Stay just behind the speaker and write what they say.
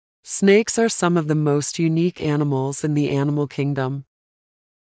Snakes are some of the most unique animals in the animal kingdom.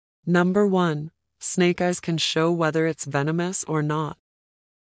 Number 1. Snake eyes can show whether it's venomous or not.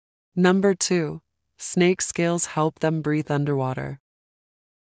 Number 2. Snake scales help them breathe underwater.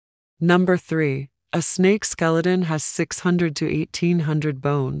 Number 3. A snake skeleton has 600 to 1800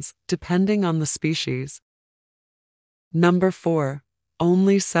 bones, depending on the species. Number 4.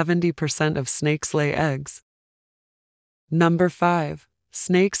 Only 70% of snakes lay eggs. Number 5.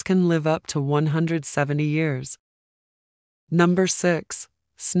 Snakes can live up to 170 years. Number 6.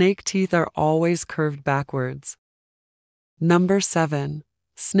 Snake teeth are always curved backwards. Number 7.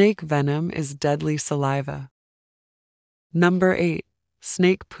 Snake venom is deadly saliva. Number 8.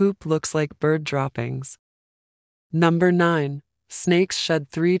 Snake poop looks like bird droppings. Number 9. Snakes shed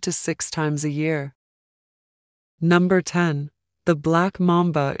 3 to 6 times a year. Number 10. The black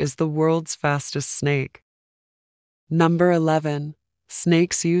mamba is the world's fastest snake. Number 11.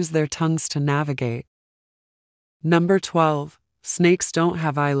 Snakes use their tongues to navigate. Number 12. Snakes don't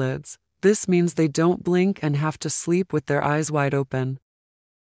have eyelids. This means they don't blink and have to sleep with their eyes wide open.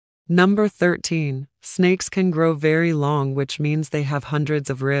 Number 13. Snakes can grow very long, which means they have hundreds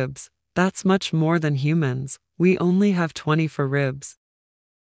of ribs. That's much more than humans. We only have 20 for ribs.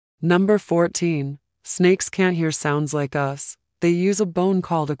 Number 14. Snakes can't hear sounds like us. They use a bone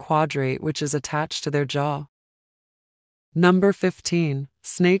called a quadrate, which is attached to their jaw. Number 15.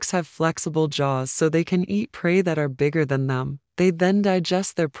 Snakes have flexible jaws so they can eat prey that are bigger than them. They then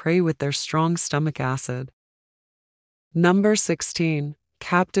digest their prey with their strong stomach acid. Number 16.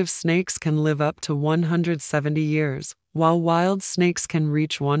 Captive snakes can live up to 170 years, while wild snakes can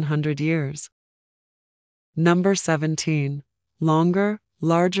reach 100 years. Number 17.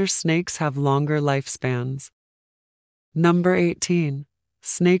 Larger snakes have longer lifespans. Number 18.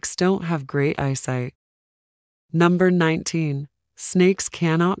 Snakes don't have great eyesight. Number 19. Snakes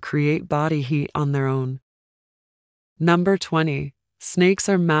cannot create body heat on their own. Number 20. Snakes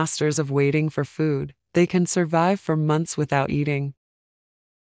are masters of waiting for food. They can survive for months without eating.